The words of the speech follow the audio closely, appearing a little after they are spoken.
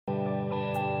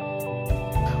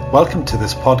Welcome to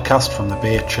this podcast from the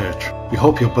Bay Church. We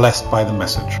hope you're blessed by the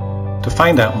message. To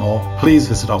find out more, please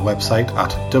visit our website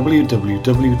at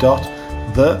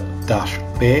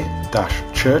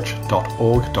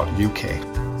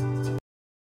www.the-bay-church.org.uk.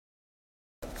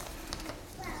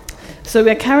 So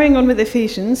we're carrying on with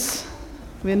Ephesians.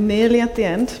 We're nearly at the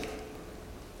end.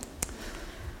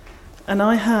 And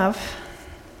I have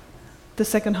the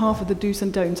second half of the do's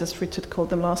and don'ts, as Richard called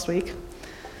them last week.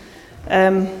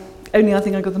 Only I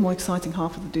think I got the more exciting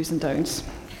half of the do's and don'ts.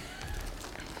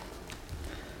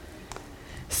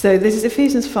 So this is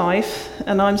Ephesians 5,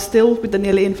 and I'm still with the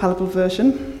nearly infallible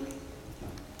version.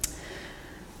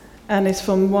 And it's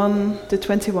from 1 to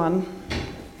 21.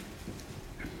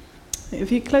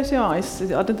 If you close your eyes,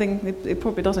 I don't think, it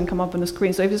probably doesn't come up on the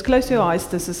screen, so if you just close your eyes,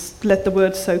 just let the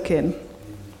words soak in.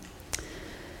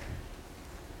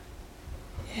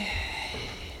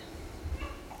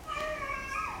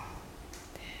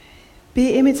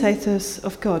 Be imitators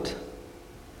of God,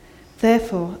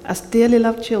 therefore, as dearly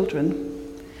loved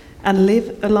children, and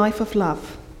live a life of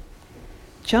love,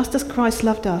 just as Christ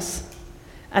loved us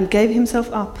and gave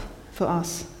himself up for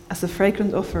us as a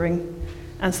fragrant offering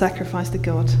and sacrifice to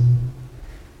God.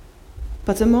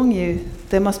 But among you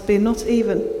there must be not be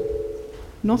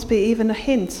even a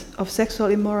hint of sexual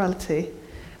immorality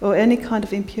or any kind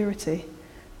of impurity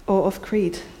or of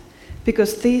greed,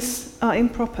 because these are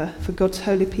improper for God's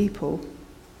holy people.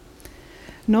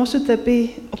 Nor should there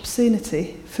be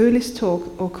obscenity, foolish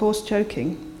talk, or coarse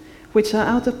joking, which are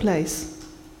out of place,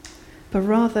 but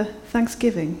rather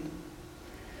thanksgiving.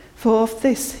 For of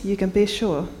this you can be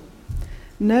sure: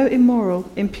 no immoral,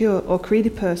 impure, or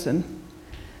greedy person,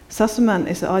 such a man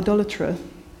is an idolater,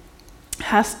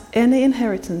 has any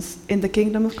inheritance in the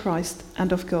kingdom of Christ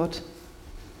and of God.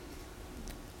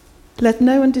 Let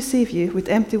no one deceive you with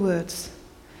empty words,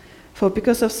 for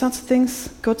because of such things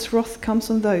God's wrath comes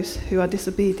on those who are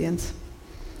disobedient.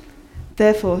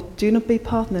 Therefore do not be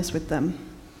partners with them.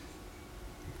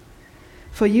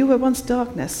 For you were once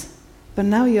darkness, but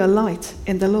now you are light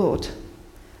in the Lord.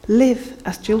 Live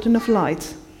as children of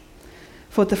light,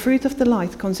 for the fruit of the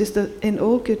light consists in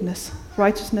all goodness,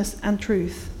 righteousness, and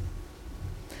truth.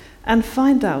 And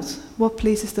find out what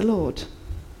pleases the Lord.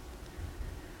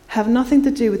 Have nothing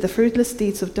to do with the fruitless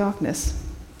deeds of darkness,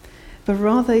 but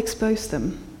rather expose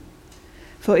them.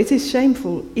 For it is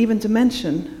shameful even to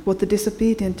mention what the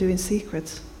disobedient do in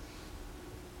secret.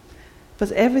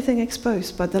 But everything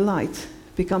exposed by the light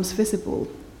becomes visible.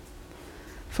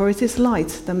 For it is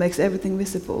light that makes everything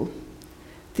visible.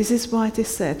 This is why it is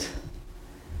said,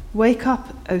 "Wake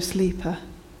up, O sleeper,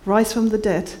 rise from the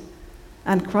dead,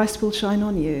 and Christ will shine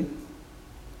on you."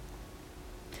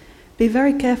 Be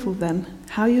very careful then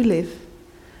how you live,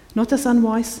 not as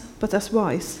unwise, but as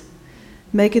wise,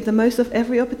 making the most of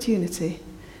every opportunity,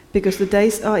 because the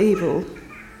days are evil.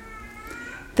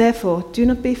 Therefore, do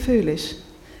not be foolish,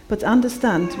 but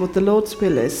understand what the Lord's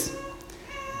will is.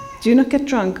 Do not get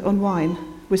drunk on wine,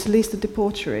 which leads to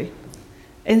debauchery.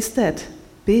 Instead,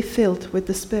 be filled with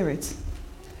the Spirit.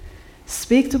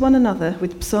 Speak to one another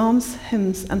with psalms,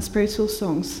 hymns, and spiritual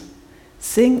songs.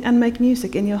 Sing and make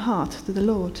music in your heart to the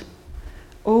Lord,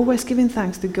 always giving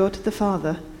thanks to God the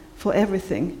Father for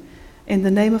everything, in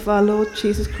the name of our Lord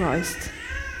Jesus Christ.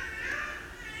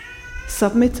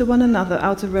 Submit to one another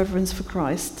out of reverence for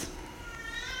Christ.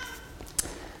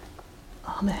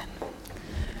 Amen.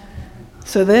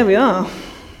 So there we are.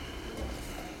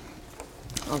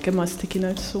 I'll get my sticky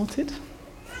notes sorted.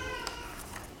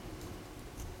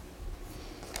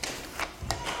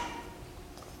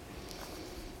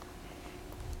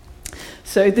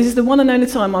 So this is the one and only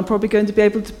time I'm probably going to be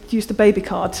able to use the baby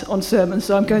card on sermons,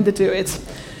 so I'm going to do it.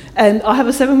 And I have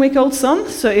a 7-week-old son,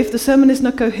 so if the sermon is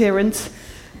not coherent,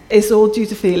 it's all due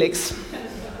to Felix.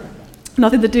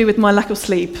 Nothing to do with my lack of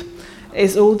sleep.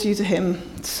 It's all due to him.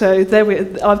 So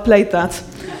I've played that.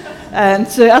 And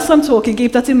so as I'm talking,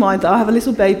 keep that in mind. I have a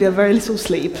little baby, a very little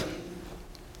sleep.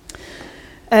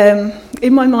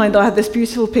 In my mind, I had this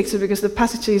beautiful picture because the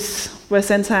passages were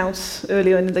sent out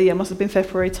earlier in the year, must have been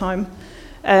February time.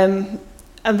 And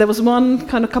there was one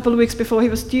kind of couple of weeks before he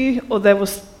was due, or there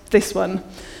was this one.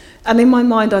 And in my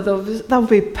mind, I thought, that would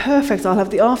be perfect. I'll have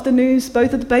the afternoons,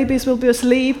 both of the babies will be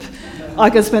asleep.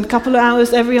 I can spend a couple of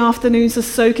hours every afternoon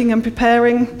just soaking and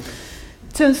preparing.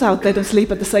 Turns out they don't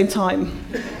sleep at the same time.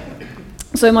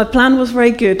 So my plan was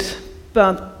very good,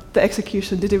 but the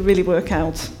execution didn't really work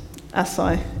out as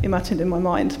I imagined in my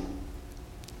mind.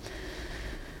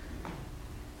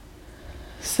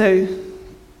 So,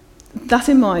 that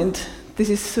in mind, this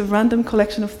is a random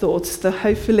collection of thoughts that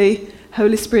hopefully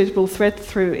Holy Spirit will thread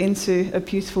through into a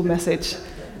beautiful message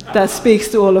that speaks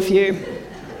to all of you.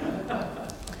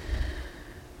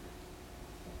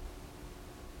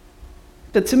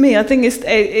 But to me, I think it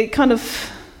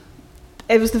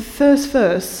was the first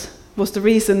verse was the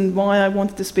reason why I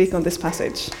wanted to speak on this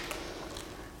passage.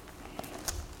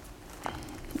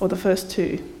 Or the first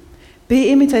two. Be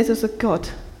imitators of God,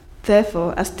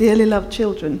 therefore, as dearly loved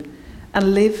children,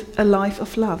 and live a life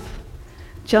of love,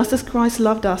 just as Christ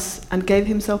loved us and gave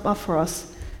himself up for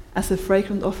us as a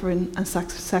fragrant offering and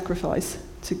sacrifice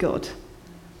to God.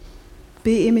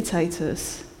 Be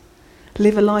imitators.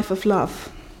 Live a life of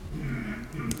love.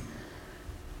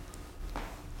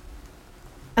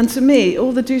 And to me,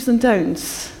 all the do's and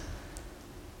don'ts,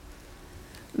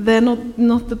 they're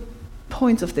not the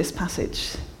point of this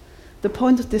passage. The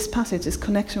point of this passage is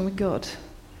connection with God.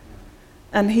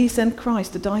 And he sent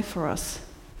Christ to die for us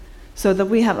so that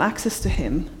we have access to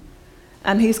him.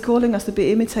 And he's calling us to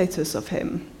be imitators of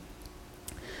him.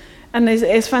 And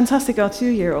it's fantastic, our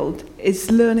 2-year-old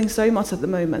is learning so much at the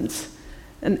moment.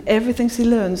 And everything she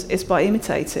learns is by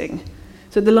imitating.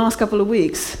 So the last couple of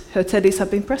weeks, her teddies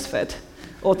have been breastfed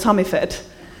or tummy fed.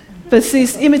 But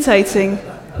she's imitating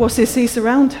what she sees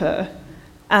around her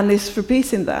and is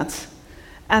repeating that.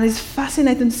 And it's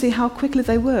fascinating to see how quickly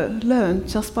they learn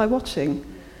just by watching.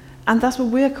 And that's what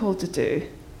we're called to do,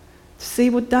 to see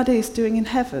what Daddy is doing in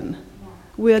heaven.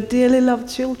 We are dearly loved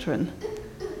children.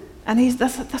 And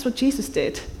that's what Jesus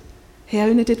did. He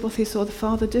only did what he saw the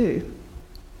Father do.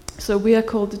 So we are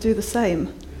called to do the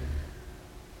same.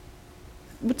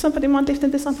 Would somebody mind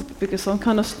lifting this up a bit? Because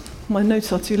my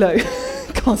notes are too low.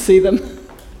 Can't see them.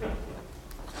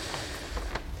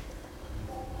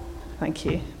 Thank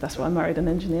you. That's why I married an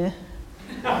engineer.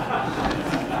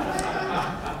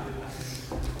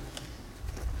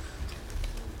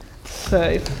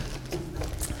 So,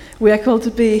 we are called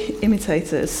to be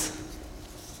imitators.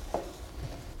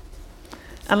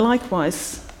 And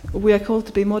likewise, we are called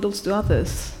to be models to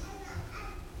others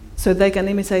so they can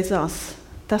imitate us.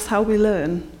 That's how we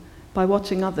learn, by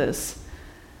watching others.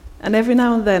 And every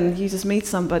now and then, you just meet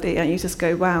somebody and you just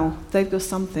go, wow, they've got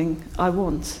something I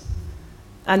want.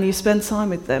 And you spend time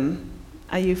with them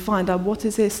and you find out what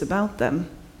it is about them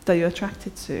that you're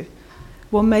attracted to.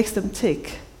 What makes them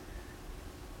tick.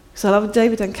 So I love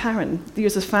David and Karen. They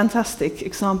use a fantastic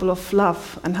example of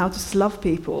love and how to just love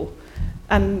people.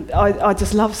 And I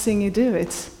just love seeing you do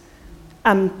it.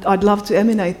 And I'd love to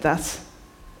emanate that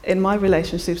in my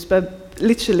relationships. But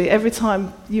literally, every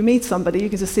time you meet somebody, you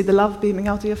can just see the love beaming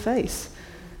out of your face.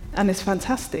 And it's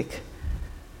fantastic.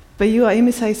 But you are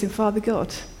imitating Father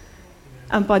God.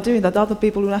 And by doing that, other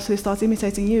people will actually start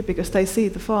imitating you because they see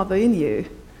the Father in you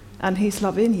and his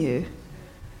love in you.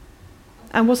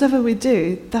 And whatever we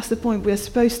do, that's the point. We're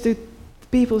supposed to,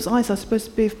 people's eyes are supposed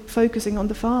to be focusing on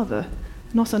the Father,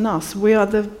 not on us. We are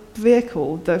the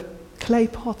vehicle, the clay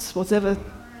pots, whatever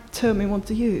term we want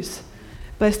to use.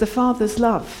 But it's the Father's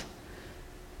love.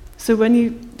 So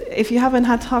if you haven't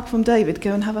had a hug from David,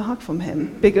 go and have a hug from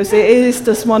him, because it is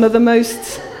just one of the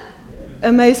most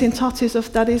amazing touches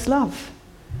of Daddy's love.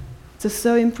 Just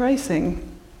so embracing.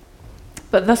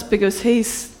 But that's because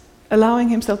he's allowing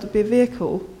himself to be a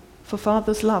vehicle for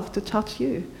Father's love to touch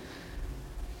you.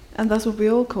 And that's what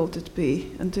we're all called to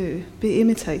be and do. Be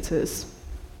imitators.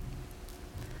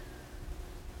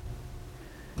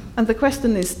 And the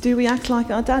question is, do we act like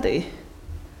our Daddy?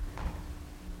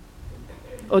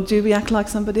 Or do we act like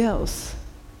somebody else?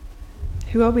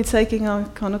 Who are we taking our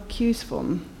kind of cues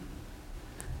from?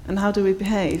 And how do we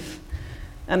behave?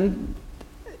 And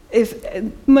if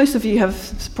most of you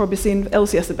have probably seen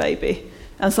Elsie as a baby,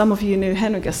 and some of you knew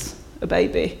Henrik as a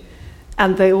baby,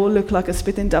 and they all look like a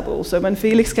spitting double. So when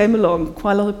Felix came along,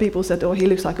 quite a lot of people said, oh, he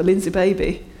looks like a Lindsay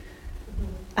baby.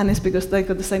 And it's because they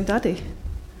got the same daddy.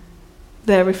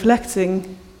 They're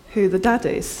reflecting who the dad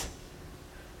is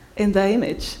in their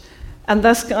image. And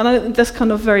that's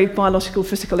kind of very biological,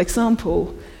 physical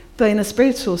example. But in a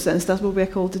spiritual sense, that's what we're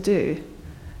called to do.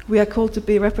 We are called to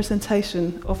be a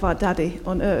representation of our Daddy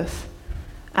on earth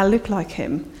and look like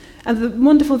him. And the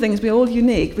wonderful thing is we're all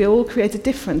unique. We're all created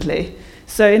differently.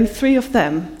 So in 3 of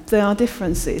them, there are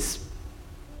differences.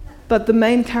 But the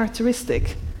main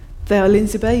characteristic, they are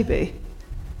Lindsay baby.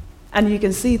 And you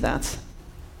can see that.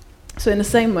 So in the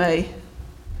same way,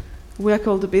 we are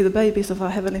called to be the babies of our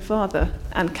Heavenly Father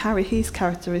and carry his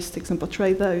characteristics and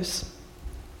portray those.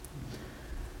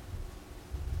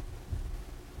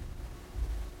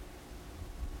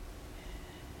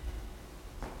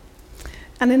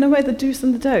 And in a way, the do's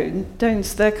and the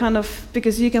don'ts, they're kind of,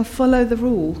 because you can follow the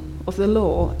rule of the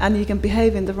law and you can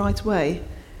behave in the right way,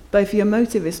 but if your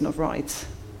motive is not right,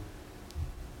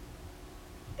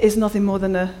 it's nothing more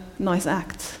than a nice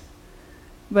act.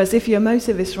 Whereas if your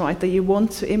motive is right, that you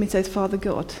want to imitate Father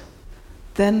God,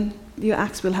 then your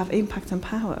acts will have impact and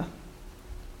power.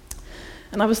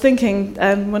 And I was thinking,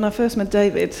 when I first met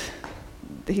David,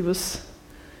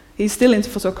 he's still into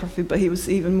photography, but he was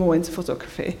even more into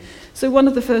photography. So one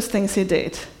of the first things he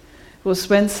did was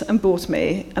went and bought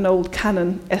me an old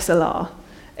Canon SLR.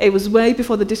 It was way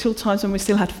before the digital times when we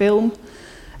still had film.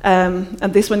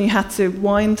 And this one you had to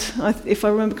wind, if I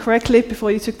remember correctly,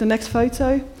 before you took the next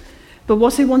photo. But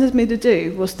what he wanted me to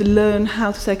do was to learn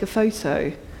how to take a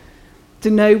photo, to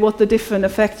know what the different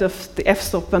effect of the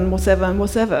f-stop and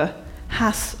whatever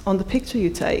has on the picture you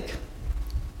take.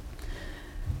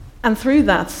 And through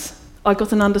that, I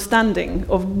got an understanding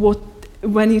of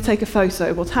when you take a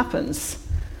photo, what happens.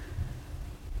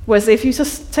 Whereas if you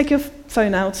just take your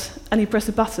phone out and you press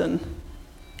a button,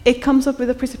 it comes up with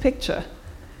a pretty picture,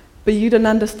 but you don't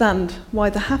understand why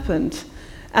that happened.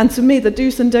 And to me, the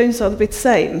do's and don'ts are the bit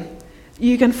same.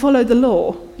 You can follow the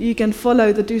law, you can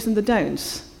follow the do's and the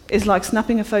don'ts. It's like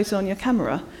snapping a photo on your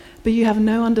camera, but you have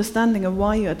no understanding of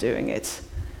why you're doing it.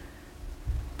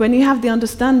 When you have the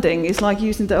understanding, it's like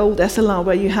using the old SLR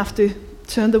where you have to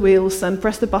turn the wheels and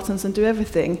press the buttons and do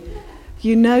everything.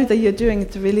 You know that you're doing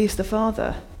it to release the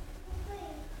Father.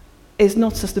 It's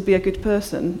not just to be a good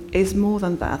person, it's more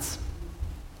than that.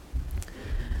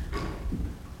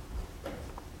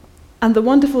 And the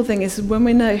wonderful thing is when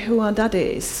we know who our dad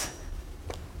is,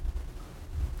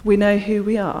 we know who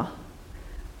we are.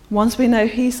 Once we know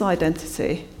his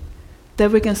identity,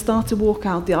 then we can start to walk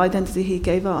out the identity he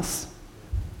gave us.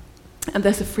 And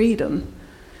there's a freedom.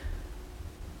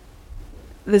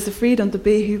 There's a freedom to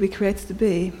be who we created to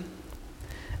be.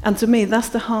 And to me, that's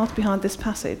the heart behind this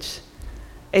passage.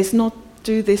 It's not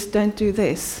do this, don't do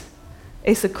this.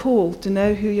 It's a call to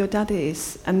know who your dad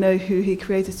is and know who he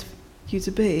created you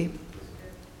to be.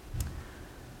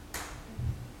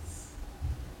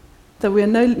 That we're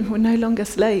no longer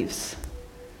slaves.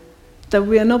 That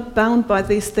we are not bound by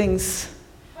these things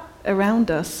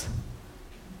around us.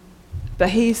 But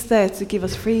he's there to give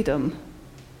us freedom.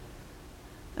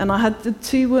 And I had the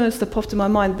two words that popped in my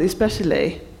mind,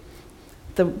 especially,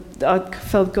 that I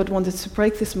felt God wanted to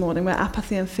break this morning, were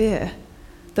apathy and fear.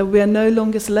 That we are no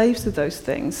longer slaves to those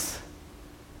things.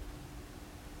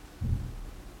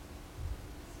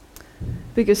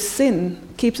 Because sin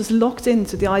keeps us locked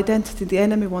into the identity the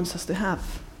enemy wants us to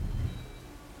have.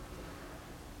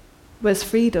 Whereas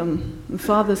freedom and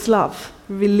Father's love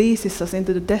releases us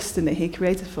into the destiny he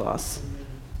created for us.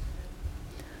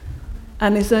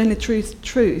 And it's only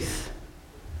truth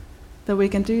that we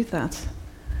can do that.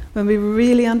 When we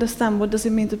really understand what does it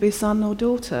mean to be son or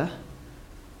daughter.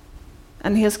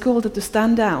 And he has called it to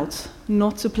stand out,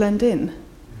 not to blend in.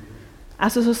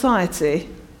 As a society,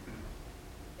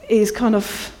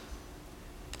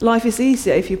 life is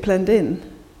easier if you blend in.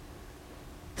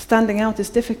 Standing out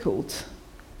is difficult.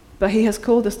 But he has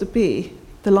called us to be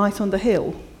the light on the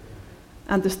hill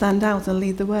and to stand out and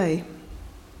lead the way.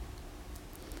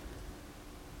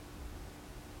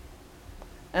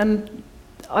 And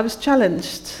I was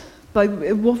challenged by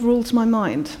what rules my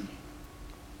mind.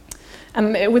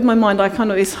 And with my mind,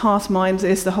 it's heart mind,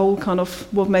 it's the whole kind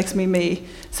of what makes me me.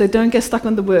 So don't get stuck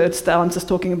on the words that I'm just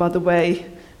talking about the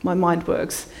way my mind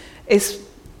works. It's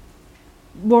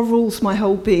what rules my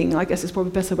whole being, I guess is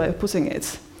probably a better way of putting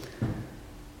it.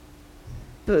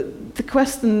 But the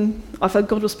question I felt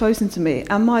God was posing to me,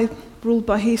 am I ruled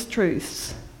by his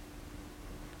truths?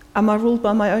 Am I ruled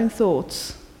by my own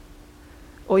thoughts?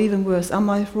 Or even worse, am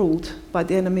I ruled by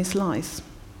the enemy's lies?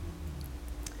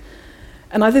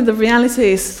 And I think the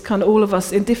reality is all of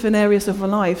us in different areas of our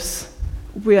lives,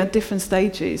 we are at different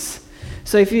stages.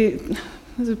 So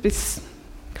there's a bit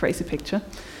crazy picture,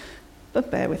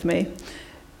 but bear with me.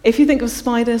 If you think of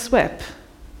spider's web,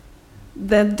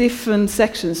 they're different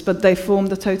sections, but they form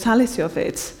the totality of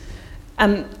it.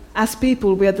 And as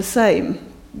people, we are the same.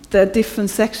 There are different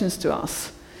sections to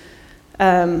us.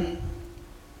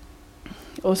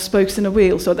 Or spokes in a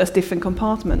wheel, so there's different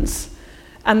compartments.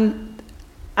 And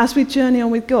as we journey on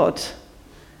with God,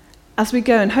 as we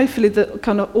go, and hopefully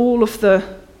all of the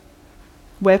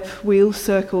web, wheel,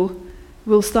 circle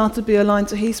will start to be aligned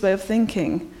to his way of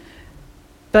thinking.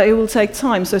 But it will take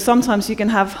time. So sometimes you can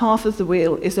have half of the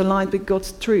wheel is aligned with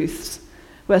God's truths,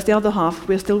 whereas the other half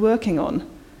we're still working on.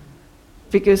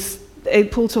 Because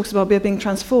Paul talks about being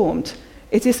transformed.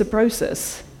 It is a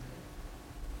process.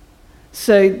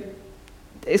 So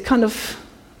it's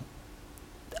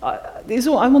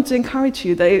I want to encourage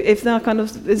you that if there are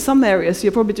in some areas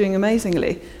you're probably doing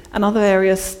amazingly, and other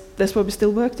areas there's probably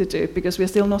still work to do because we're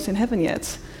still not in heaven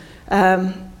yet.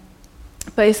 But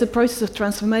it's a process of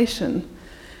transformation.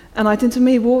 And I think to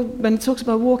me, when it talks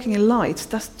about walking in light,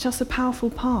 that's just a powerful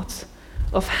part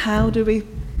of how do we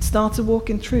start to walk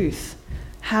in truth?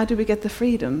 How do we get the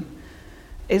freedom?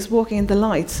 is walking in the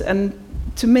light. And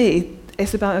to me,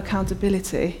 it's about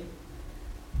accountability.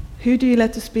 Who do you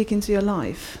let to speak into your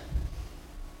life?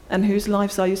 And whose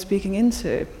lives are you speaking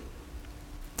into?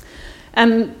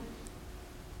 And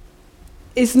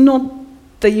it's not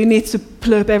that you need to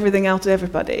blurb everything out to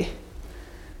everybody.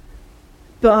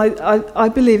 But I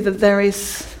believe that there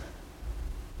is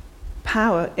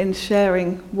power in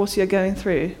sharing what you're going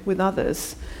through with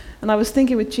others. And I was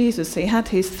thinking with Jesus, he had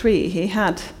his three. He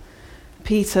had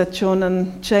Peter, John,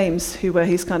 and James, who were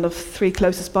his kind of three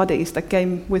closest buddies that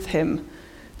came with him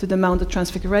to the Mount of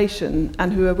Transfiguration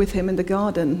and who were with him in the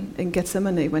garden in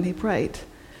Gethsemane when he prayed.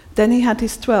 Then he had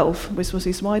his 12, which was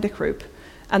his wider group.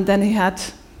 And then he had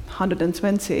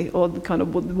 120, or kind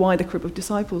of what the wider group of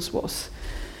disciples was.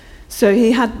 So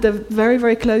he had the very,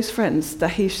 very close friends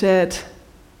that he shared,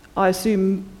 I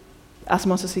assume, as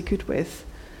much as he could with.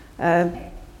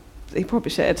 He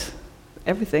probably shared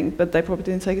everything, but they probably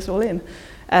didn't take it all in.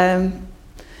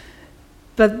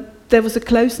 But there was a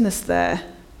closeness there,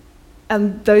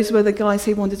 and those were the guys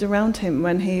he wanted around him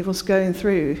when he was going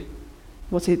through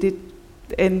what he did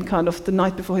in kind of the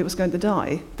night before he was going to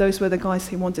die. Those were the guys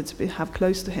he wanted to have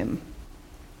close to him.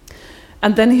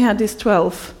 And then he had his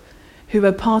 12, who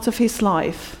were part of his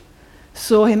life,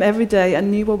 saw him every day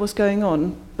and knew what was going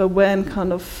on, but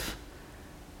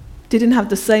didn't have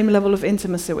the same level of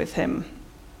intimacy with him.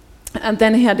 And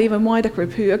then he had even wider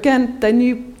group who, again,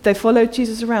 they followed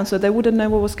Jesus around, so they wouldn't know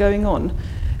what was going on,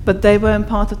 but they weren't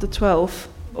part of the 12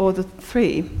 or the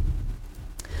 3.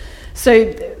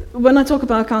 So when I talk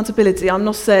about accountability, I'm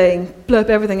not saying blurb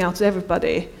everything out to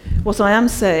everybody. What I am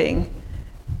saying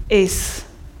is,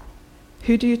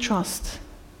 who do you trust?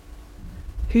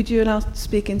 Who do you allow to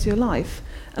speak into your life?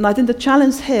 And I think the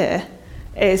challenge here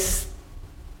is,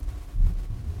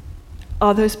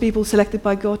 are those people selected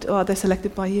by God or are they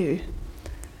selected by you?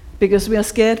 Because we are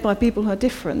scared by people who are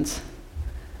different.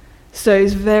 So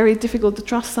it's very difficult to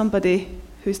trust somebody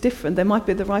who's different. They might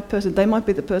be the right person. They might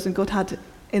be the person God had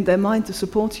in their mind to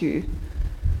support you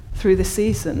through this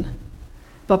season.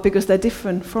 But because they're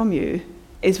different from you,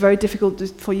 it's very difficult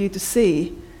for you to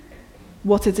see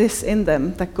what it is in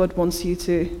them that God wants you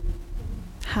to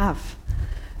have.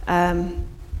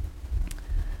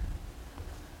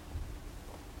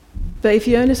 But if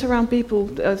you only surround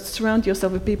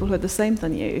yourself with people who are the same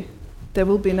than you, there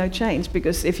will be no change,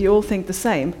 because if you all think the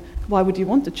same, why would you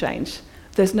want to change?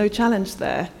 There's no challenge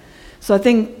there. So I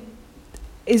think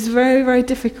it's very, very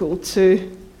difficult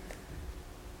to,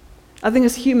 I think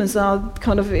as humans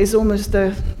is almost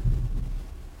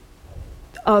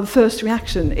our first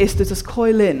reaction is to just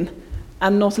coil in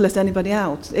and not let anybody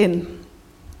in.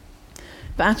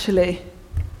 But actually,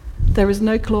 there is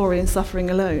no glory in suffering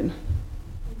alone.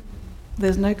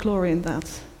 There's no glory in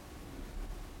that.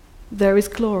 There is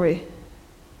glory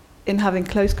in having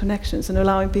close connections and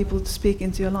allowing people to speak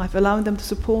into your life, allowing them to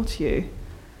support you,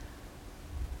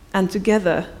 and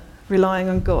together relying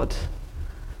on God.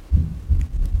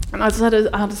 And I just had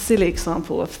a silly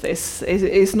example of this.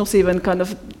 It's not even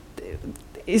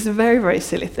it's a very, very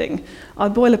silly thing. Our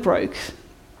boiler broke.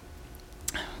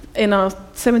 In our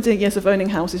 17 years of owning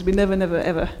houses, we never,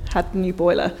 ever had a new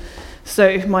boiler.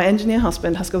 So my engineer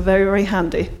husband has got very, very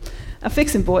handy at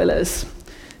fixing boilers.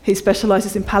 He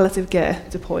specialises in palliative care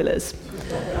to boilers.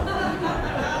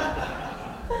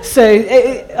 So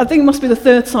I think it must be the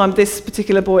third time this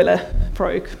particular boiler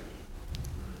broke,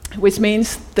 which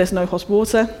means there's no hot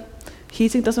water.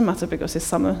 Heating doesn't matter because it's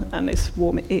summer and it's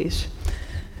warm-ish.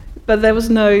 But there was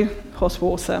no hot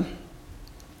water.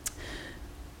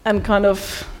 And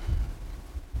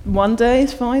one day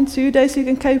is fine, 2 days you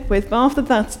can cope with, but after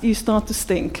that you start to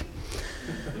stink.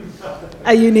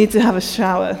 And you need to have a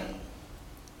shower.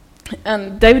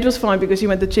 And David was fine because he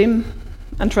went to the gym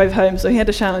and drove home, so he had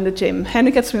a shower in the gym.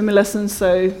 Henrik had swimming lessons,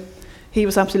 so he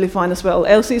was absolutely fine as well.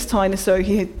 Elsie is tiny, so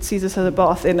he sees us as a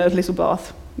bath in a little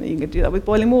bath. You can do that with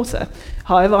boiling water.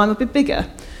 However, I'm a bit bigger,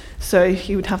 so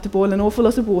he would have to boil an awful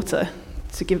lot of water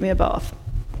to give me a bath.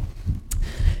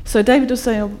 So David was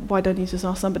saying, why don't you just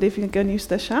ask somebody if you can go and use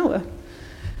their shower?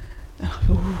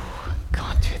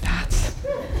 Can't do that.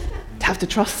 Have to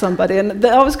trust somebody. And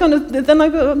I was then I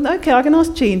go, okay, I can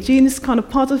ask Jean. Jean is kind of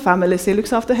part of the family, so he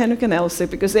looks after Henrik and Elsie,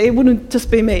 because it wouldn't just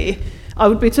be me. I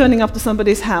would be turning up to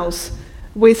somebody's house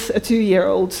with a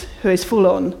 2-year-old who is full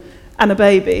on and a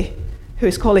baby who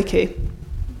is colicky,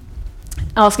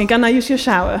 asking, can I use your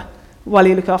shower while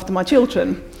you look after my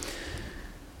children?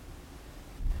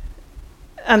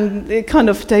 And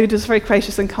David was very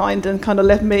gracious and kind and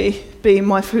let me be in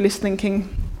my foolish thinking.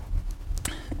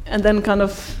 And then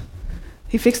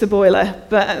he fixed the boiler,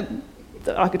 but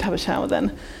I could have a shower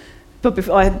then. But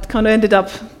before I kind of ended up,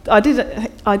 I did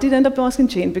end up asking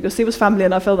Jean because she was family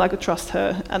and I felt I could trust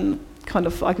her and kind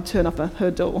of I could turn up at her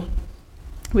door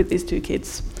with these 2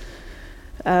 kids.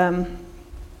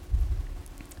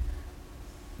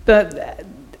 But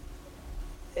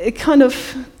it kind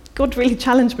of, God really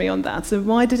challenged me on that. So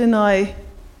why didn't I?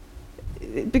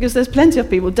 Because there's plenty of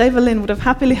people. Dave and Lynn would have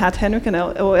happily had Henrik and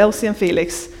or Elsie and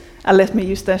Felix and let me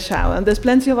use their shower. And there's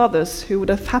plenty of others who would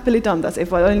have happily done that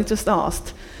if I only just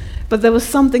asked. But there was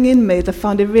something in me that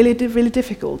found it really, really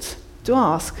difficult to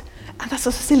ask. And that's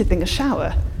a silly thing, a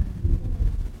shower.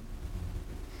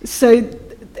 So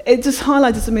it just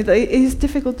highlighted to me that it is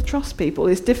difficult to trust people.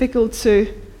 It's difficult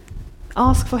to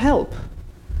ask for help.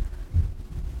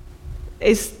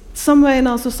 It's somewhere in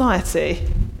our society,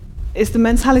 it's the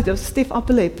mentality of stiff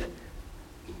upper lip,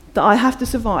 that I have to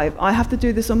survive, I have to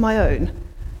do this on my own.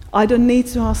 I don't need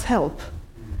to ask help.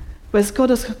 Whereas God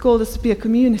has called us to be a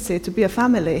community, to be a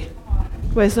family,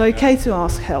 where it's okay to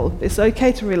ask help, it's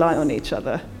okay to rely on each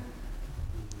other.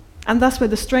 And that's where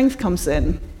the strength comes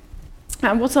in.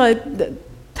 And what I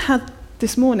had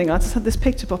this morning, I just had this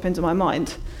picture pop into my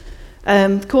mind.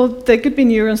 Called, they could be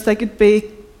neurons, they could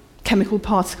be chemical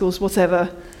particles, whatever.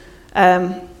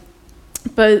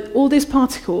 But all these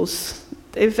particles,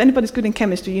 if anybody's good in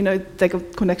chemistry, you know they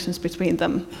got connections between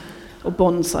them. Or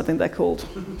bonds, I think they're called,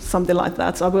 something like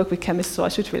that. I work with chemists, so I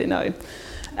should really know.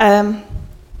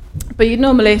 But you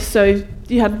normally, so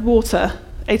you had water,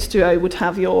 H2O would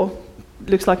have your,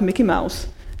 looks like Mickey Mouse.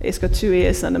 It's got 2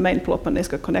 ears and a main plop, and it's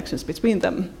got connections between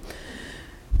them.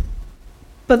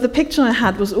 But the picture I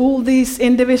had was all these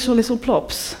individual little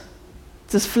plops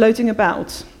just floating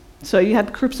about. So you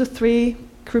had groups of 3,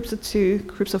 groups of 2,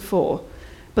 groups of 4,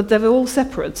 but they were all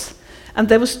separate. And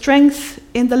there was strength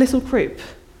in the little group.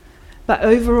 But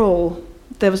overall,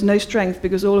 there was no strength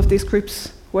because all of these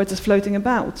groups were just floating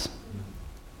about.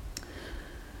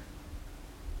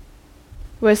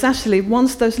 Whereas actually,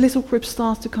 once those little groups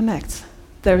start to connect,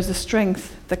 there is a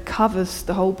strength that covers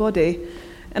the whole body.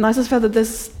 And I just felt that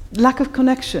this lack of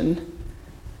connection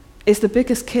is the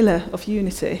biggest killer of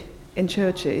unity in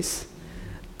churches.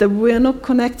 That we're not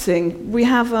connecting. We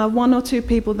have 1 or 2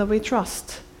 people that we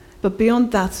trust, but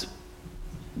beyond that,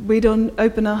 we don't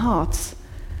open our hearts.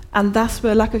 And that's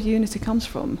where lack of unity comes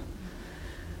from.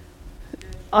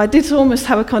 I did almost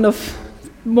have a kind of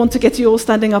want to get you all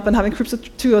standing up and having groups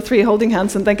of 2 or 3 holding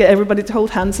hands and then get everybody to hold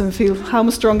hands and feel how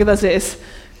much stronger that is.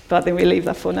 But I think we leave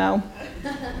that for now.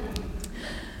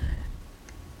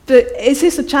 But it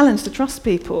is a challenge to trust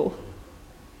people.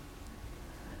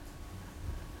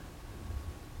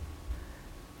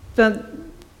 But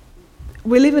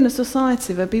we live in a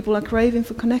society where people are craving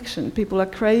for connection, people are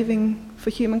craving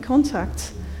for human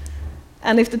contact.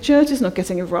 And if the church is not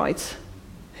getting it right,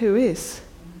 who is?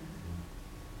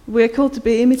 We're called to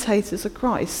be imitators of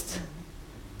Christ,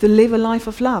 to live a life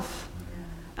of love.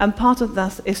 And part of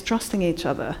that is trusting each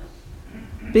other,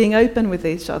 being open with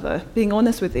each other, being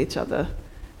honest with each other,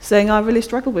 saying, I really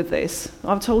struggle with this.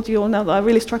 I've told you all now that I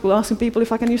really struggle asking people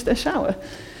if I can use their shower.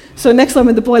 So next time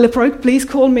when the boiler broke, please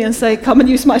call me and say, come and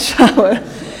use my shower.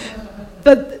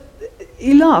 But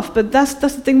you laugh, but that's the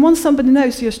thing. Once somebody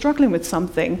knows you're struggling with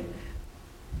something,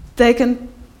 they can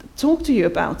talk to you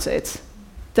about it.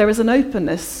 There is an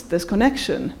openness, there's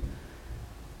connection.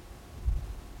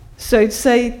 So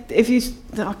say, if you,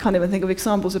 I can't even think of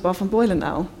examples apart from boiler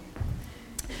now.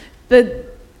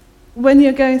 But when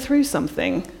you're going through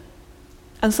something,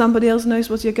 and somebody else knows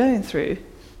what you're going through,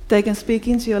 they can speak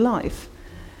into your life.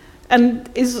 And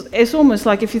it's almost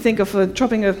like if you think of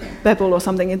dropping a pebble or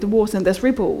something into water and there's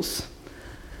ripples.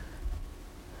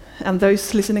 And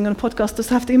those listening on a podcast just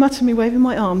have to imagine me waving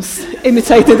my arms,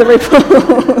 imitating the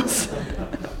ripples.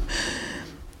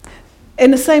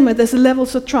 In the same way, there's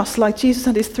levels of trust, like Jesus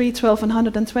had his 312 and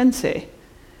 120.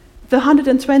 The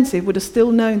 120 would have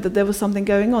still known that there was something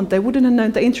going on. They wouldn't have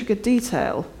known the intricate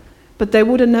detail, but they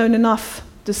would have known enough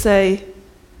to say,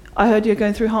 I heard you're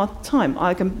going through a hard time.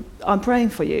 I'm praying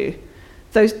for you.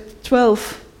 Those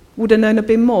 12 would have known a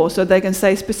bit more, so they can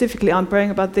say specifically, I'm praying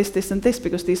about this, this, and this,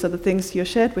 because these are the things you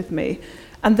shared with me.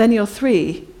 And then your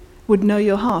 3 would know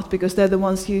your heart, because they're the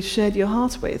ones you shared your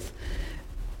heart with.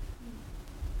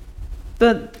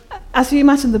 But as you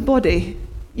imagine the body,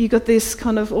 you got this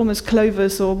kind of almost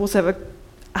clovers or whatever,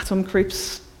 atom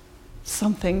groups,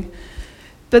 something.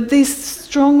 But these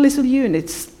strong little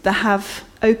units that have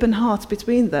open hearts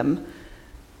between them,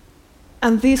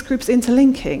 and these groups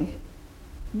interlinking,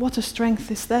 what a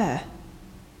strength is there.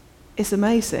 It's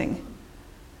amazing.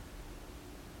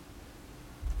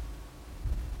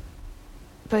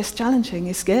 But it's challenging,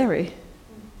 it's scary.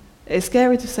 It's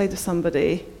scary to say to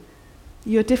somebody,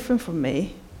 you're different from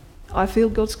me. I feel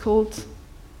God's called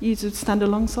you to stand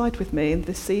alongside with me in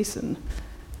this season.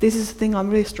 This is the thing I'm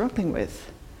really struggling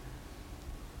with.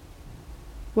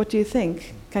 What do you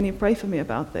think? Can you pray for me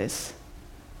about this?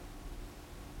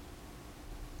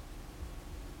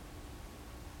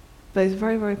 But it's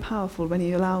very, very powerful when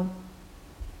you allow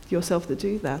yourself to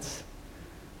do that.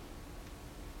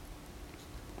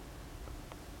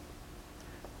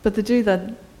 But to do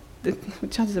that, we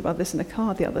chatted about this in the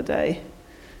car the other day.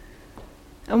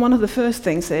 And one of the first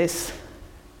things is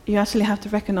you actually have to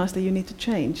recognize that you need to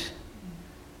change.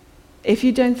 If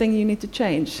you don't think you need to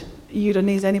change, you don't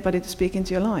need anybody to speak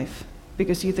into your life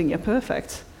because you think you're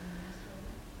perfect.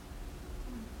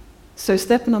 So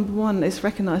step number 1 is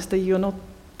recognize that you're not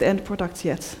the end product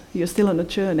yet. You're still on a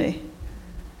journey.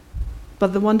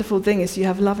 But the wonderful thing is you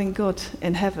have loving God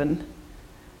in heaven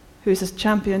who is just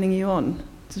championing you on,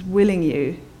 just willing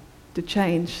you to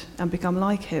change and become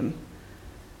like him,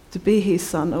 to be his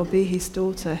son or be his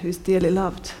daughter who's dearly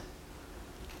loved.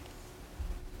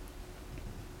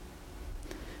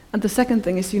 And the second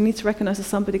thing is you need to recognize that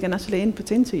somebody can actually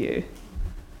input into you,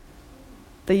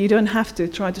 that you don't have to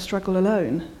try to struggle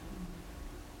alone,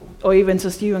 or even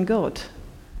just you and God,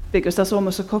 because that's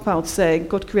almost a cop-out saying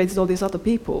God created all these other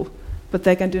people, but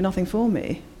they can do nothing for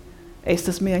me. It's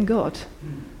just me and God.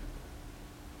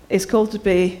 It's called to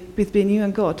be between you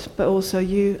and God, but also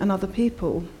you and other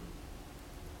people.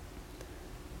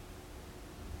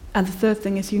 And the third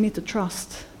thing is you need to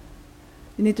trust.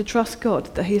 You need to trust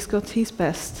God that he's got his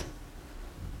best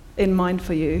in mind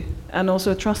for you, and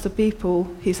also trust the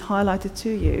people he's highlighted to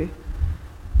you,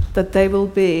 that they will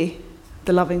be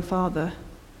the loving Father,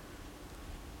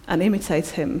 and imitate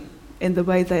him in the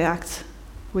way they act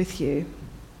with you.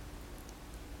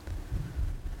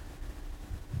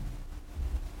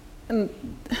 And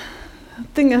I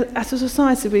think as a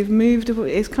society we've moved,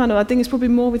 it's kind of, I think it's probably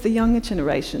more with the younger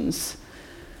generations.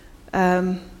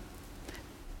 There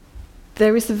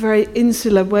is a very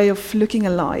insular way of looking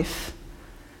at life,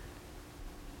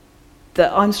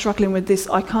 that I'm struggling with this,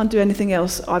 I can't do anything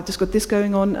else, I've just got this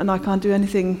going on and I can't do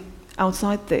anything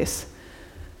outside this,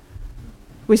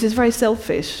 which is very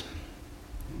selfish.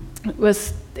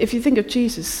 Whereas if you think of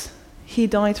Jesus, he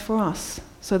died for us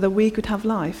so that we could have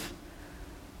life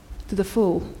to the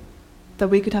full, that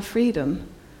we could have freedom.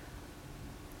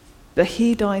 But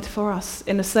he died for us.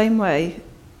 In the same way,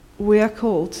 we are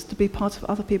called to be part of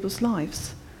other people's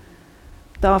lives.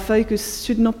 That our focus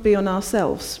should not be on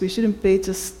ourselves. We shouldn't be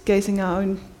just gazing our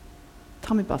own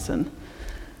tummy button.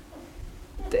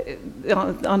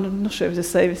 I'm not sure if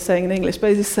it's a saying in English,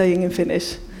 but it's a saying in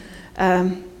Finnish.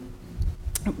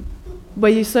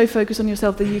 Where you so focus on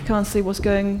yourself that you can't see what's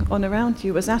going on around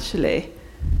you, as actually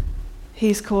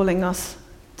he's calling us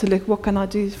to look, what can I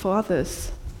do for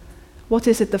others? What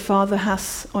is it the Father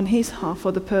has on his heart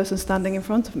for the person standing in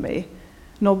front of me?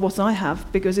 Not what I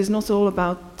have, because it's not all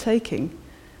about taking,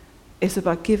 it's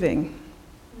about giving.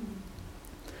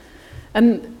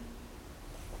 And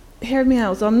hear me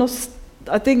out, I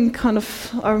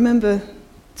remember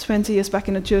 20 years back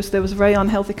in the church there was a very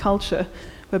unhealthy culture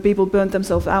where people burned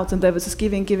themselves out and there was just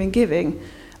giving, giving, giving.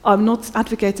 I'm not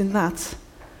advocating that.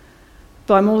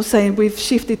 But I'm also saying we've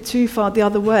shifted too far the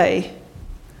other way,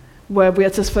 where we are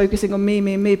just focusing on me,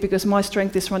 me, me, because my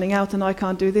strength is running out and I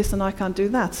can't do this and I can't do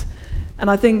that. And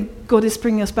I think God is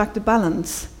bringing us back to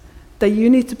balance, that you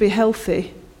need to be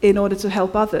healthy in order to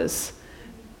help others.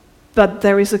 But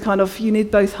there is a kind of, you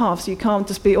need both halves. You can't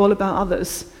just be all about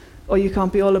others, or you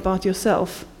can't be all about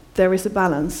yourself. There is a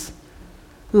balance.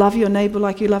 Love your neighbor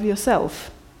like you love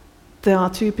yourself. There are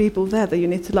two people there that you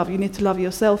need to love. You need to love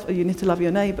yourself, or you need to love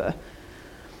your neighbor.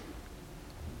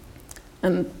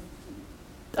 And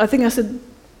I think I said,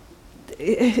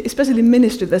 especially in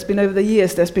ministry, there's been over the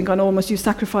years, there's been kind of almost you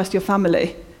sacrificed your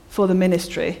family for the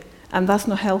ministry, and that's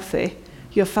not healthy.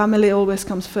 Your family always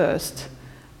comes first,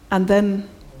 and then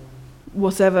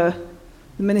whatever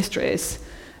the ministry is.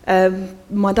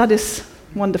 My dad is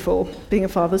wonderful. Being a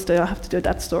Father's Day, I have to do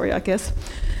that story, I guess.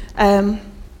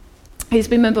 He's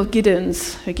been a member of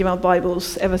Gideon's, who give out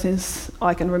Bibles ever since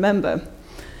I can remember.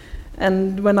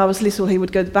 And when I was little, he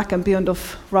would go back and beyond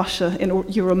of Russia in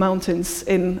Ural Mountains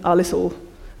in our little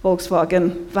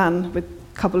Volkswagen van with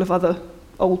a couple of other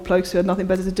old blokes who had nothing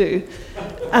better to do,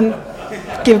 and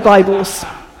give Bibles.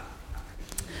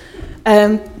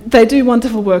 They do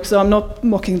wonderful work, so I'm not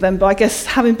mocking them, but I guess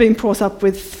having been brought up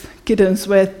with Gideons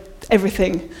where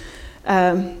everything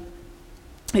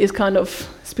is kind of,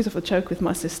 it's a bit of a joke with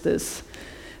my sisters.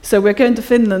 So we're going to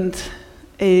Finland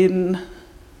in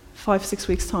 5-6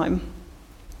 weeks' time.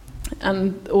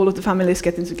 And all of the family is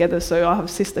getting together. So I have a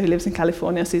sister who lives in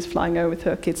California. She's flying over with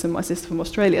her kids, and my sister from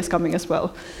Australia is coming as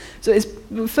well. So it's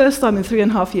the first time in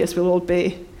 3.5 years we'll all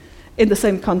be in the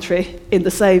same country, in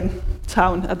the same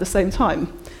town at the same time.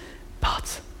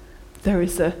 But there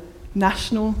is a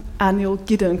national annual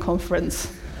Gideon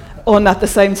conference on at the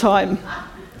same time.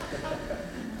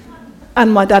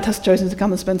 And my dad has chosen to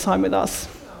come and spend time with us.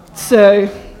 So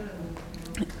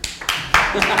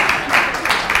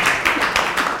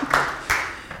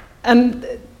and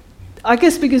I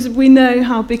guess because we know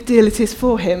how big deal it is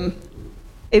for him,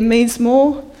 it means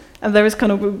more. And there is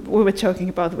kind of, we were joking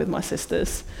about it with my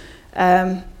sisters.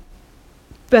 But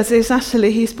it's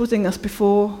actually, he's putting us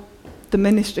before the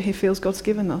ministry he feels God's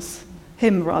given us.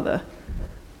 Him, rather.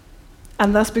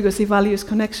 And that's because he values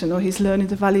connection, or he's learning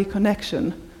to value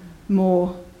connection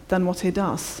more than what he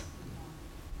does.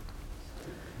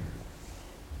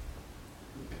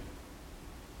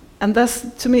 And that's,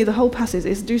 to me, the whole passage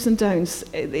is do's and don'ts.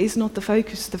 It is not the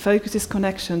focus. The focus is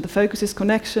connection. The focus is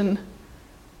connection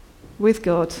with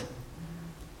God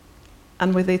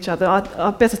and with each other.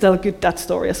 I'd better tell a good dad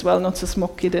story as well, not just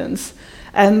mock Gideons.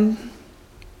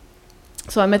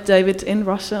 So I met David in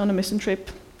Russia on a mission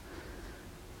trip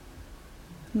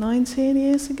 19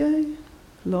 years ago,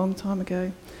 a long time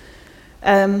ago.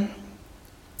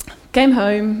 Came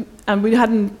home,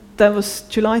 and that was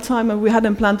July time, and we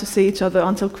hadn't planned to see each other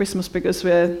until Christmas because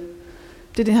we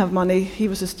didn't have money. He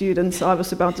was a student, so I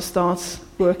was about to start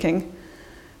working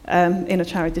in a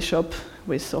charity shop,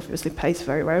 which obviously pays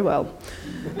very, very well.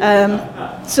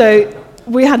 So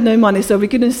we had no money, so we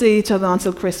couldn't see each other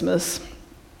until Christmas.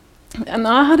 And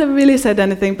I hadn't really said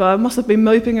anything, but I must have been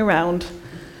moping around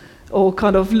or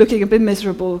kind of looking a bit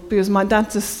miserable because my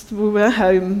dad we were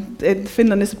home. In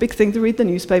Finland, it's a big thing to read the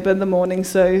newspaper in the morning,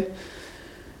 so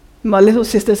my little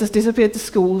sister has disappeared to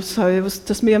school, so it was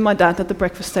just me and my dad at the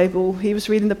breakfast table. He was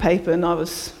reading the paper and I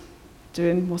was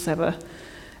doing whatever.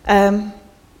 And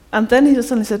then he just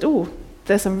suddenly said, "Oh,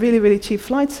 there's some really, really cheap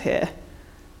flights here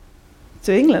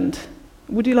to England.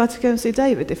 Would you like to go and see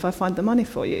David if I find the money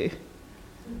for you?"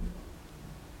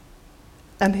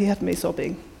 And he had me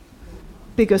sobbing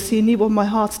because he knew what my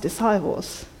heart's desire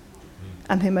was,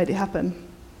 and he made it happen.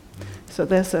 So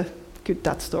there's a good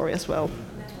dad story as well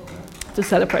to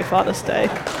celebrate Father's Day.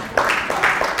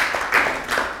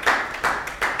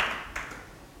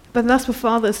 But that's what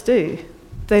fathers do.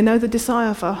 They know the desire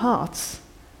of our hearts,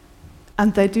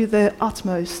 and they do their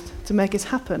utmost to make it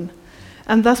happen.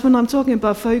 And that's when I'm talking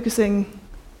about focusing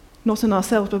not on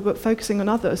ourselves, but focusing on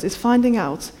others, is finding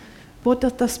out what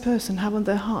does this person have on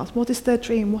their heart? What is their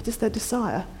dream? What is their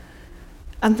desire?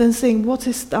 And then seeing what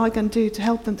is I can do to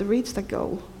help them to reach that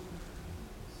goal.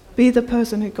 Be the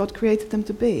person who God created them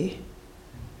to be.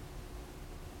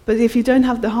 But if you don't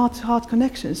have the heart-to-heart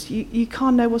connections, you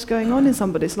can't know what's going on in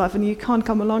somebody's life, and you can't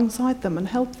come alongside them and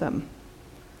help them.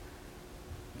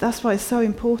 That's why it's so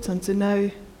important to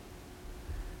know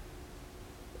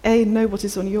what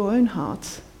is on your own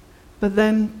heart, but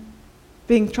then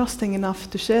being trusting enough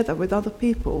to share that with other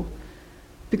people,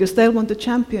 because they'll want to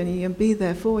champion you and be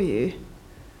there for you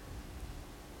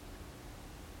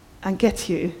and get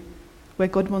you where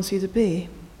God wants you to be.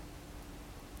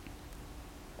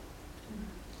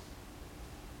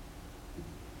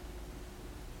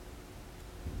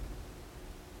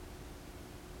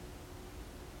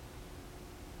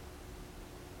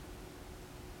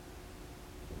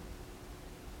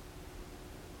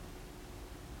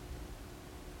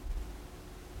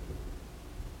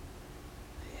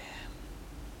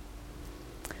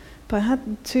 But I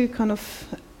had two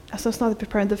as I started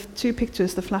preparing, the two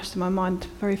pictures that flashed to my mind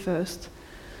very first.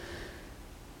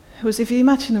 It was, if you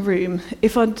imagine a room,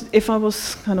 if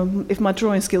my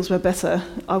drawing skills were better,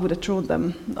 I would have drawn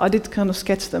them. I did kind of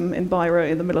sketch them in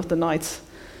biro in the middle of the night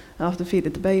after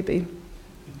feeding the baby.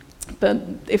 But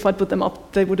if I'd put them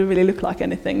up, they wouldn't really look like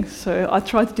anything. So I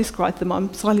tried to describe them.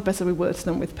 I'm slightly better with words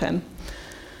than with pen.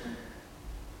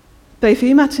 But if you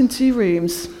imagine two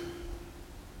rooms,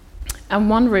 and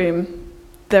one room,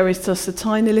 there is just a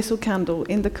tiny little candle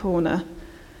in the corner,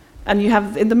 and you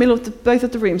have, in the middle of both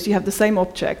of the rooms, you have the same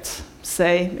object.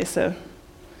 Say it's a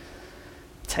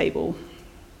table.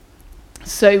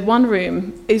 So one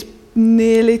room is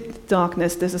nearly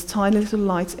darkness. There's this tiny little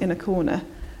light in a corner,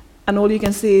 and all you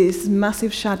can see is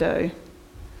massive shadow.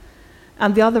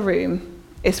 And the other room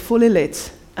is fully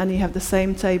lit, and you have the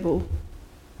same table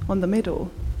on the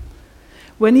middle.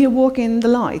 When you walk in the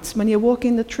light, when you walk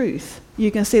in the truth, you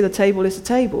can see the table is a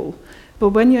table. But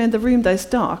when you're in the room that is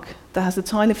dark, that has a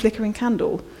tiny flickering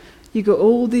candle, you got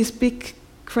all these big,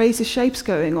 crazy shapes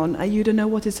going on, and you don't know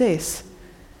what it is.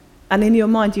 And in your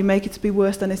mind, you make it to be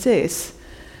worse than it is.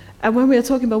 And when we are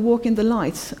talking about walking the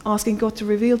light, asking God to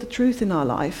reveal the truth in our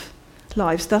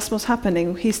lives, that's what's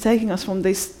happening. He's taking us from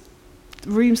these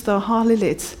rooms that are hardly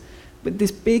lit, with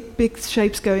these big, big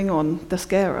shapes going on that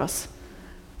scare us,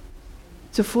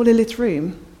 to a fully lit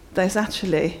room that is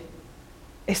actually,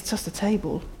 it's just a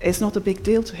table. It's not a big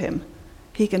deal to him.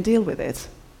 He can deal with it.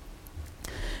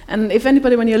 And if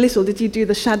anybody, when you're little, did you do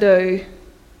the shadow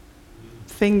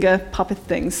finger puppet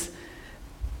things?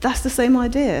 That's the same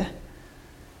idea.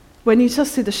 When you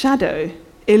just see the shadow,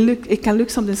 it can look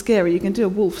something scary. You can do a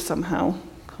wolf somehow,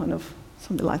 kind of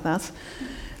something like that.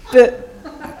 But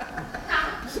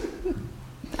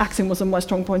acting wasn't my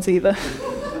strong point either.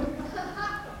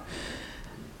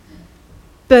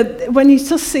 But when you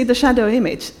just see the shadow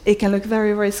image, it can look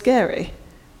very, very scary.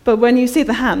 But when you see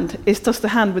the hand, it's just the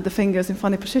hand with the fingers in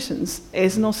funny positions.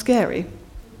 It's not scary.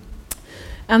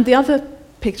 And the other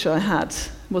picture I had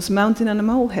was mountain and a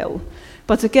molehill.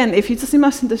 But again, if you just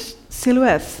imagine the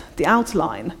silhouette, the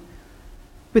outline,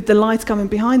 with the light coming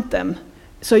behind them,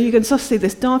 so you can just see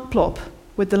this dark plop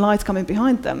with the light coming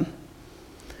behind them.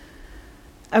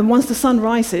 And once the sun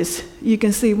rises, you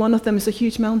can see one of them is a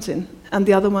huge mountain and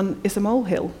the other one is a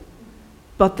molehill.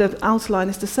 But the outline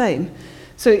is the same.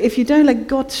 So if you don't let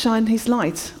God shine his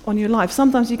light on your life,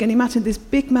 sometimes you can imagine these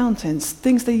big mountains,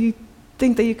 things that you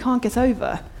think that you can't get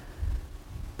over,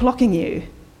 blocking you.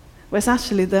 Whereas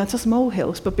actually they're just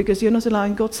molehills, but because you're not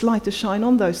allowing God's light to shine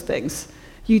on those things,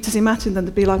 you just imagine them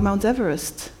to be like Mount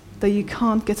Everest, that you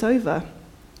can't get over.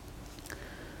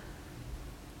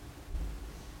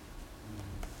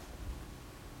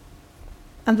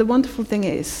 And the wonderful thing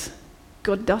is,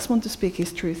 God does want to speak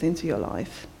his truth into your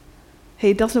life.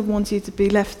 He doesn't want you to be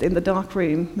left in the dark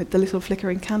room with the little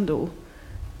flickering candle,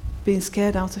 being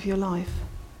scared out of your life.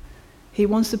 He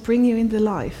wants to bring you into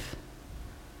life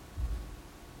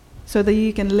so that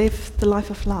you can live the life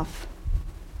of love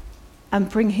and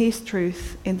bring his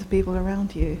truth into people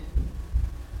around you.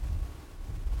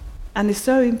 And it's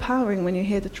so empowering when you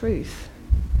hear the truth.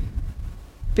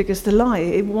 Because the lie,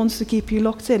 it wants to keep you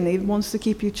locked in. It wants to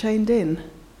keep you chained in.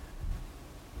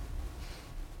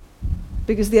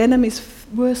 Because the enemy's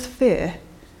worst fear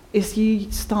is you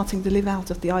starting to live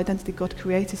out of the identity God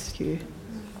created you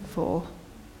for.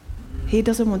 He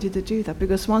doesn't want you to do that,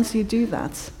 because once you do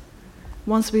that,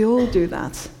 once we all do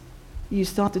that, you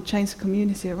start to change the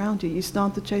community around you. You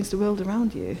start to change the world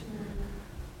around you.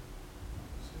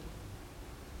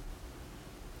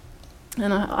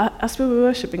 And as we were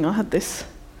worshipping, I had this.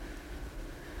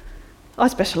 I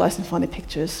specialised in funny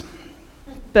pictures.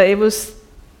 But it was,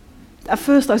 at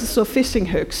first I saw fishing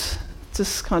hooks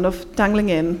just kind of dangling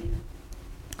in.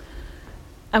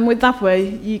 And with that way,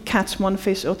 you catch one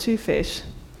fish or two fish.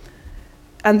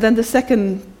 And then the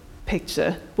second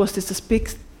picture was this big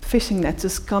fishing net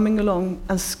just coming along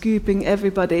and scooping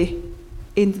everybody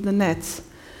into the net.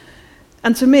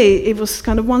 And to me, it was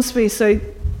kind of one squeeze. So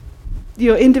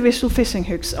your individual fishing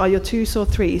hooks are your 2s or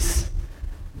 3s.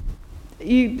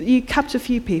 You capture a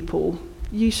few people.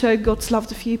 You show God's love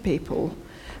to a few people.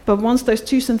 But once those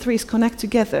 2s and 3s connect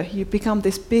together, you become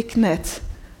this big net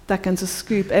that can just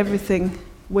scoop everything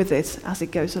with it as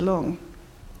it goes along.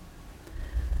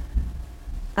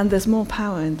 And there's more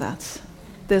power in that.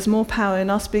 There's more power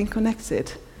in us being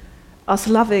connected, us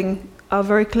loving our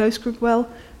very close group well,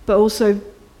 but also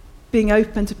being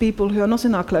open to people who are not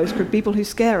in our close group, people who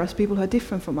scare us, people who are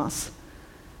different from us,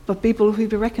 but people who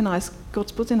we recognize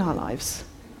God's put in our lives,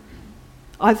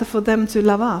 either for them to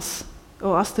love us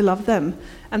or us to love them.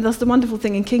 And that's the wonderful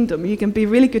thing in Kingdom. You can be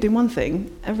really good in one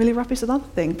thing and really rubbish at another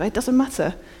thing, but it doesn't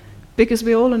matter, because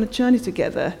we're all on a journey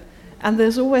together. And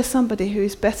there's always somebody who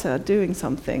is better at doing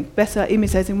something, better at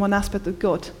imitating one aspect of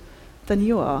God than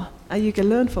you are, and you can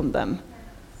learn from them.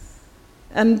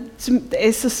 And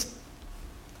it's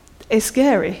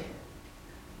scary,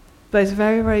 but it's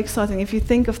very, very exciting. If you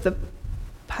think of the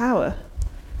power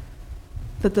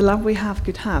that the love we have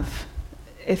could have,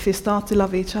 if we start to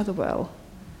love each other well,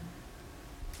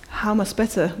 how much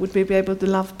better would we be able to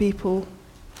love people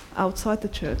outside the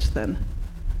church then?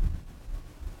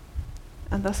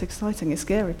 And that's exciting. It's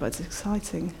scary, but it's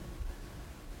exciting.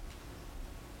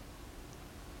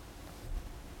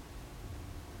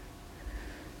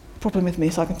 Problem with me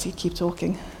is I can keep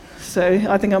talking. So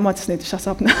I think I might just need to shut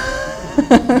up now.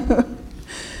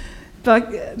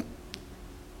 But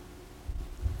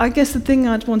I guess the thing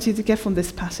I'd want you to get from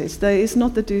this passage, there is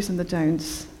not the do's and the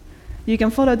don'ts. You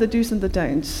can follow the do's and the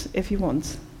don'ts if you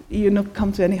want. You'll not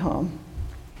come to any harm.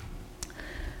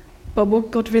 But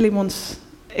what God really wants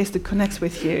is to connect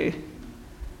with you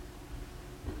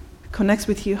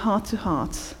heart to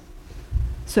heart,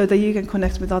 so that you can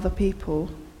connect with other people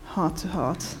heart to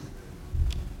heart.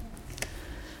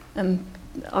 And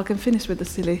I can finish with a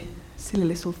silly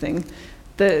little thing.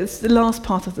 It's the last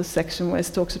part of the section where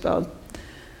it talks about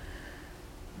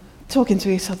talking to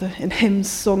each other in hymns,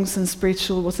 songs, and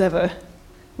spiritual whatever.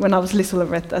 When I was little, I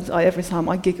read that. Every time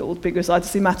I giggled because I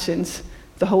just imagined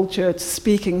the whole church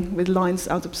speaking with lines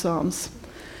out of Psalms.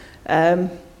 But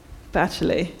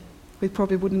actually, it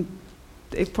probably wouldn't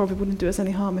do us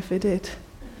any harm if we did.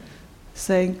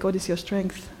 Saying, God is your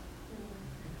strength.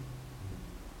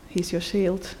 He's your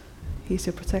shield. He's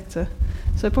your protector.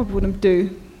 So it probably wouldn't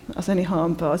do us any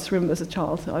harm, but I just remember as a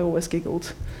child, I always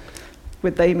giggled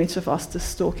with the image of us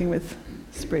just talking with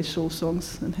spiritual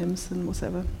songs and hymns and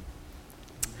whatever.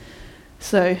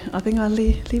 So I think I'll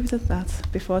leave it at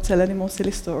that before I tell any more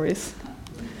silly stories.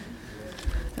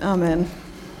 Amen.